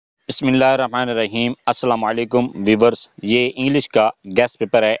बिस्मिल्लाहिर्रहमानिर्रहीम। अस्सलाम वालेकुम व्यूवर्स, ये इंग्लिश का गेस्ट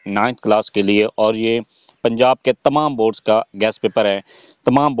पेपर है 9th क्लास के लिए और ये पंजाब के तमाम बोर्ड्स का गेस्ट पेपर है।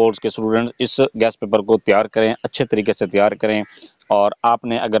 तमाम बोर्ड्स के स्टूडेंट्स इस गेस्ट पेपर को तैयार करें, अच्छे तरीके से तैयार करें और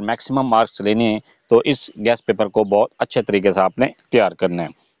आपने अगर मैक्सिमम मार्क्स लेने हैं तो इस गेस्ट पेपर को बहुत अच्छे तरीके से आपने तैयार करना है।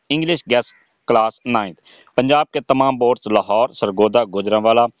 English guest class 9th Punjab के तमाम बोर्ड्स लाहौर, सरगोदा,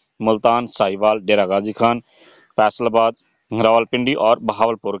 गुजरांवाला, मुल्तान, साहिवाल, डेरा गाजी खान, फैसलाबाद, रावलपिंडी और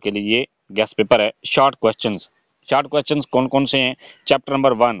बहावलपुर के लिए गेस्ट पेपर है। शॉर्ट क्वेश्चंस कौन कौन से हैं? Chapter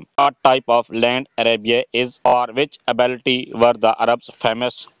number 1, what type of land Arabia is और विच ability were the Arabs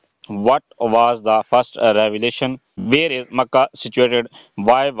famous? What was the first revelation? Where is Mecca situated?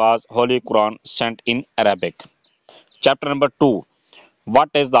 Why was Holi Quran Saint in Arabic? Chapter number 2,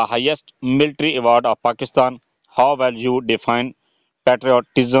 what is the highest military award of Pakistan? How will you define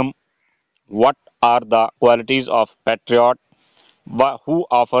patriotism? What are the qualities of patriot? Who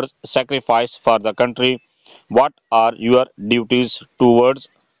offers sacrifice for the country? What are your duties towards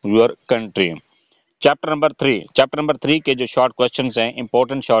your country? Chapter number 3 के जो short questions हैं,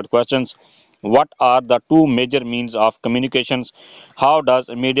 important short questions. What are the two major means of communications? How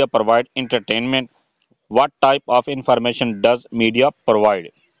does media provide entertainment? What type of information does media provide?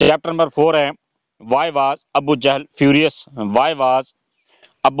 Chapter number 4 है, Why was Abu Jahl furious? Why was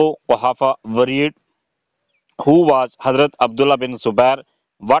Abu Quhafa worried? Who was Hazrat Abdullah bin Zubair?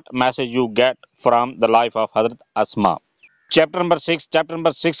 What message you get from the life of Hazrat Asma? Chapter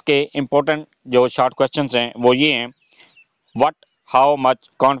number 6 के important जो short questions हैं वो ये हैं, What how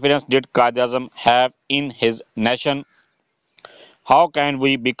much confidence did Qaid-e-Azam have in his nation? How can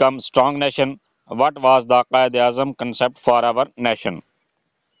we become strong nation? What was the Qaid-e-Azam concept for our nation?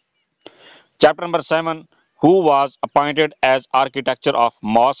 Chapter number 7, Who was appointed as architecture of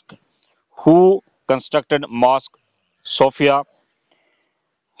mosque? Who constructed mosque Sophia?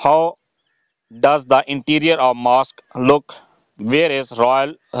 How does the interior of mosque look? Where is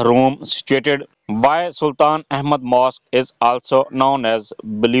royal room situated? Why Sultan Ahmad Mosque is also known as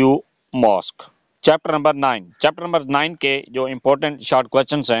Blue Mosque? Chapter number 9 के जो important short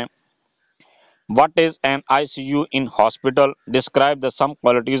questions हैं, What is an ICU in hospital? Describe the some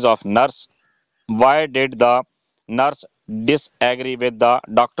qualities of nurse. Why did the nurse disagree with the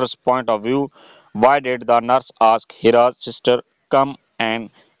doctor's point of view? Why did the nurse ask Hira's sister come and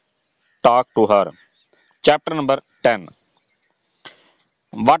talk to her? Chapter number 10.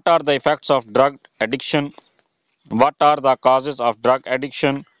 What are the effects of drug addiction? What are the causes of drug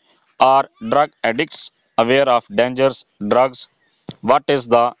addiction? Are drug addicts aware of dangerous drugs? What is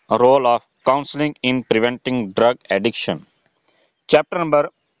the role of counseling in preventing drug addiction? Chapter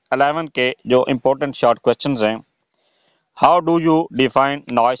number 11 के जो important short questions हैं, How do you define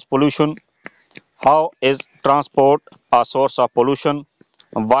noise pollution? How is transport a source of pollution?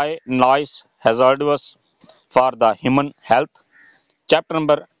 Why noise hazardous for the human health? Chapter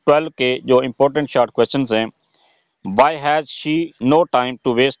number 12 के जो important short questions हैं, Why has she no time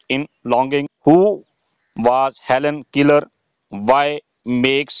to waste in longing? Who was Helen Keller? Why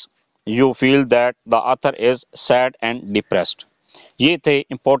makes you feel that the author is sad and depressed? ये थे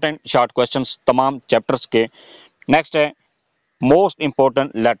important short questions तमाम chapters के। Next है most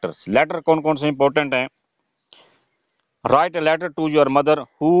important letters. Letter कौन कौन से important हैं? Right a letter to your mother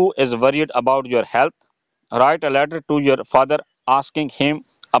who is worried about your health. Right a letter to your father asking him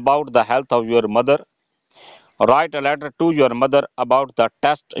about the health of your mother. Write a letter to your mother about the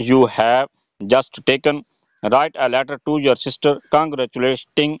test you have just taken. Write a letter to your sister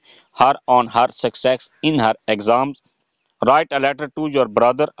congratulating her on her success in her exams. Write a letter to your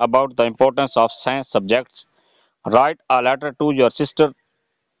brother about the importance of science subjects. Write a letter to your sister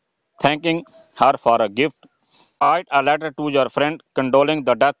thanking her for a gift. Write a letter to your friend condoling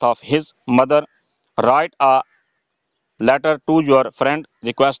the death of his mother. Write a letter to your friend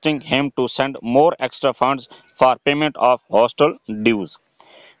requesting him to send more extra funds for payment of hostel dues.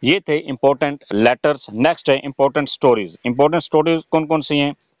 ये थे important letters. Next है important stories. Important stories कौन कौन सी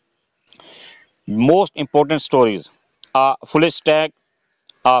हैं? Most important stories, a foolish tag,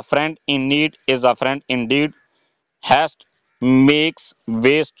 a friend in need is a friend in deed, heist makes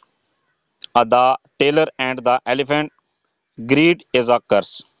waste, the Taylor and the elephant, grid is a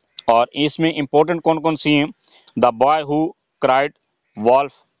कर्स। और इसमें important कौन कौन सी हैं? The boy who cried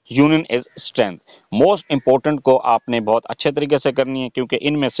wolf, union is strength. Most important को आपने बहुत अच्छे तरीके से करनी है क्योंकि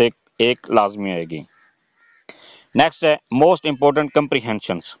इनमें से एक लाजमी आएगी। नेक्स्ट है मोस्ट इंपॉर्टेंट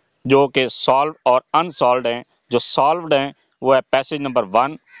कंप्रीहेंशंस, जो कि सॉल्व और अनसॉल्व हैं। जो सॉल्व्ड हैं वो है passage number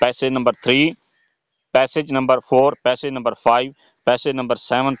 1, passage number 3, passage number 4, passage number 5, passage number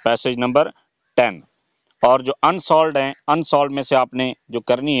 7, passage number 10। और जो अनसॉल्व हैं, अनसॉल्व में से आपने जो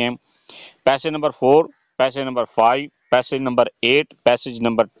करनी है passage number 4, passage number 5, passage number 8, passage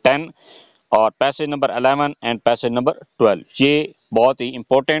number 10 और passage number 11 and passage number 12। ये बहुत ही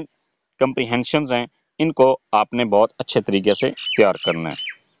इंपॉर्टेंट कंप्रीहेंशंस हैं, इनको आपने बहुत अच्छे तरीके से तैयार करना है।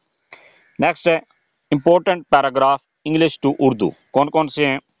 नेक्स्ट है important paragraph English to Urdu. कौन कौन से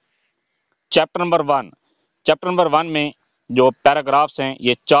हैं? चैप्टर नंबर 1, चैप्टर नंबर 1 में जो पैराग्राफ्स हैं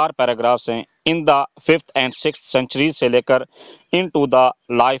ये 4 पैराग्राफ्स हैं। In the 5th and 6th century से लेकर इन to the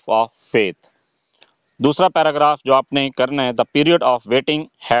life of faith. दूसरा पैराग्राफ जो आपने करना है the period of waiting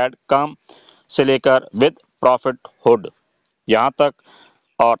had come से लेकर विद प्रॉफिटहुड यहाँ तक,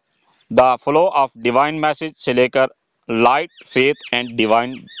 और the flow of divine message से लेकर light faith and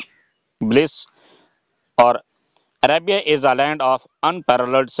divine bliss, और Arabia is a land of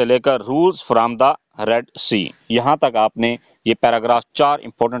unparalleled से लेकर रूल्स फ्रॉम द रेड सी। यहाँ तक आपने ये पैराग्राफ 4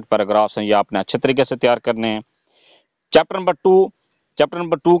 इंपॉर्टेंट पैराग्राफ्स हैं, ये आपने अच्छे तरीके से तैयार करने हैं। चैप्टर नंबर 2, चैप्टर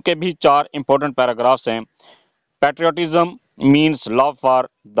नंबर 2 के भी 4 इंपॉर्टेंट पैराग्राफ्स हैं। Patriotism means love for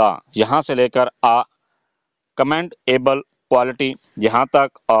the यहाँ से लेकर आ कमेंडेबल क्वालिटी यहाँ तक,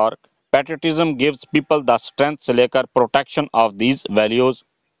 और patriotism gives people the strength से लेकर protection of these values.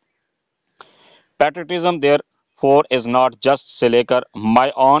 Patriotism therefore is not just say लेकर माई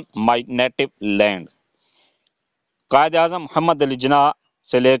ऑन माई नेटिव लैंड। कायद आज़म मोहम्मद अली जिन्ना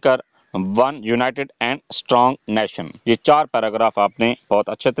से लेकर one United and strong nation. ये 4 पैराग्राफ आपने बहुत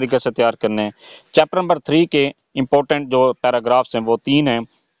अच्छे तरीके से तैयार करने हैं। चैप्टर नंबर 3 के इंपॉर्टेंट जो पैराग्राफ्स हैं वो 3 हैं।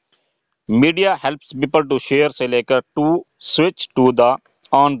 Media helps people to share से लेकर to switch to the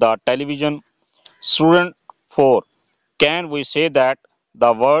on the television. Student 4, can we say that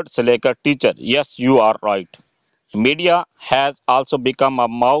the word से लेकर teacher, yes you are right. Media has also become a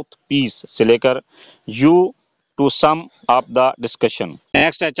mouth piece से लेकर you to sum up the discussion.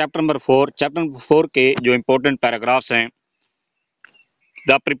 Next है chapter number 4, chapter number 4 के जो important paragraphs हैं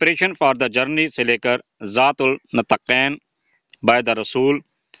the preparation for the journey से लेकर जातुल नतकैन बाय द रसूल,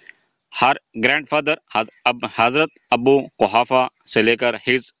 हर grandfather हजरत अबू कुहाफा से लेकर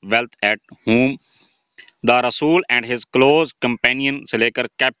his wealth at home, the रसूल एंड हिज क्लोज कंपेनियन से लेकर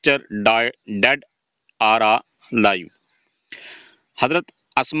capture dead are uh live, Hazrat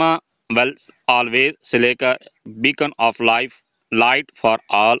Asma Wales always say लेकर beacon of life light for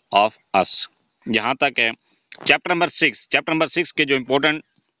all of us. यहाँ तक है। चैप्टर नंबर 6, चैप्टर नंबर 6 के जो important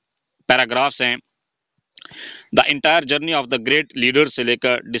paragraphs हैं the entire journey of the great leader से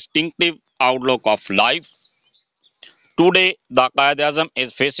लेकर distinctive outlook of life, today the Quaid Azam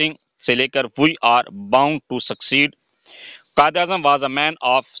is facing से लेकर we are bound to succeed, Quaid Azam was a man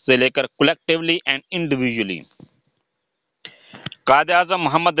of से लेकर collectively and individually, Quaid Azam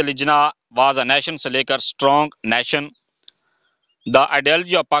Mohammad Ali Jinnah was a nation से लेकर strong nation, the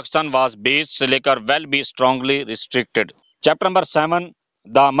ideology of Pakistan was based से लेकर well B strongly restricted. Chapter number 7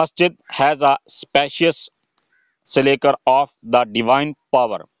 the मस्जिद has a spacious से लेकर of the divine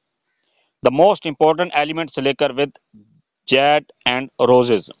power, the most important element से लेकर with Z and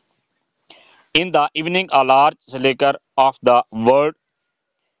roses, in the evening a large से लेकर of the world,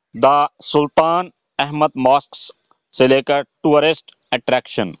 the sultan Ahmad mosques से लेकर tourist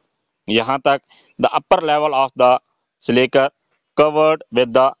attraction. यहाँ तक the upper level of the से लेकर कवर्ड विद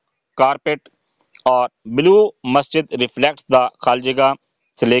द कारपेट, और ब्लू मस्जिद रिफ्लेक्ट्स द खालजगा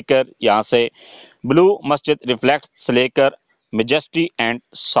से लेकर यहाँ से ब्लू मस्जिद रिफ्लेक्ट्स से लेकर मेजेस्टी एंड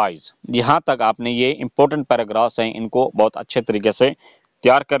साइज। यहाँ तक आपने ये इंपॉर्टेंट पैराग्राफ्स हैं, इनको बहुत अच्छे तरीके से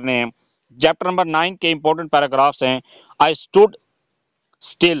तैयार करने हैं। चैप्टर नंबर 9 के इंपॉर्टेंट पैराग्राफ्स हैं I stood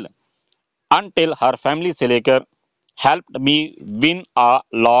still until her family से लेकर helped me win a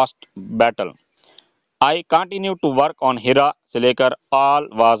lost battle, I continue to work on हिरा से लेकर all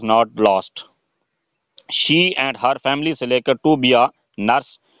was not lost, she and her family से लेकर to be a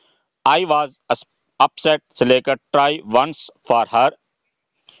nurse, I was upset से लेकर try once for her,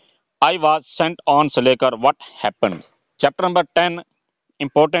 I was sent on से लेकर what happened. Chapter number 10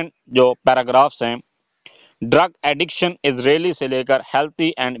 important जो paragraphs हैं drug addiction is really say लेकर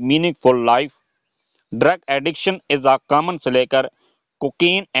healthy and meaningful life, drug addiction is a common से लेकर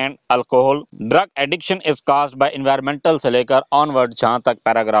cocaine and alcohol, drug addiction is caused by environmental से लेकर onward. जहाँ तक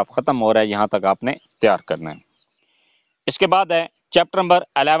पैराग्राफ खत्म हो रहा है यहाँ तक आपने तैयार करना है। इसके बाद है चैप्टर नंबर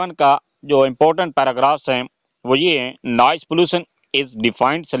 11 का जो इंपॉर्टेंट पैराग्राफ्स हैं वो ये हैं नॉइज पोल्यूशन इज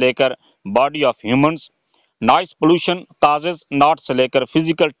डिफाइंड से लेकर body of humans, noise pollution causes not से लेकर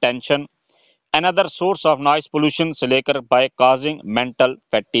physical tension, another source of noise pollution से लेकर bye causing mental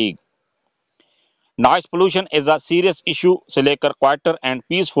fatigue, noise pollution is a serious issue से लेकर quieter and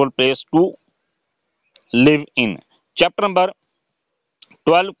peaceful place to live in. Chapter number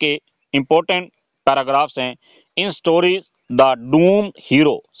 12 के important paragraphs हैं। In stories the doomed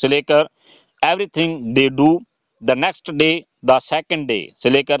hero से लेकर everything they do, the next day, the second day से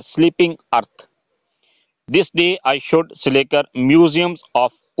लेकर sleeping earth, this day I should say लेकर museums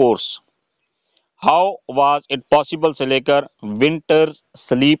of course, how was it possible से लेकर winters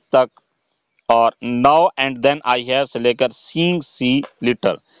sleep तक, और now and then I have से लेकर सीइंग सी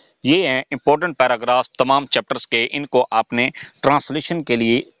litre. ये हैं इंपॉर्टेंट पैराग्राफ्स तमाम चैप्टर्स के, इनको आपने ट्रांसलेशन के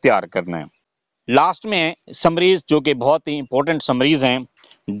लिए तैयार करना है। लास्ट में समरीज जो कि बहुत ही इंपॉर्टेंट समरीज हैं,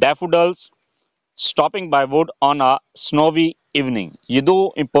 daffodils, stopping by would on a snowy evening, ये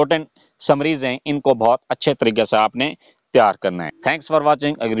दो इंपॉर्टेंट समरीज हैं, इनको बहुत अच्छे तरीके से आपने तैयार करना है। Thanks for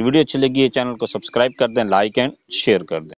watching. अगर वीडियो अच्छी लगी है चैनल को सब्सक्राइब कर दें, लाइक एंड शेयर कर दें।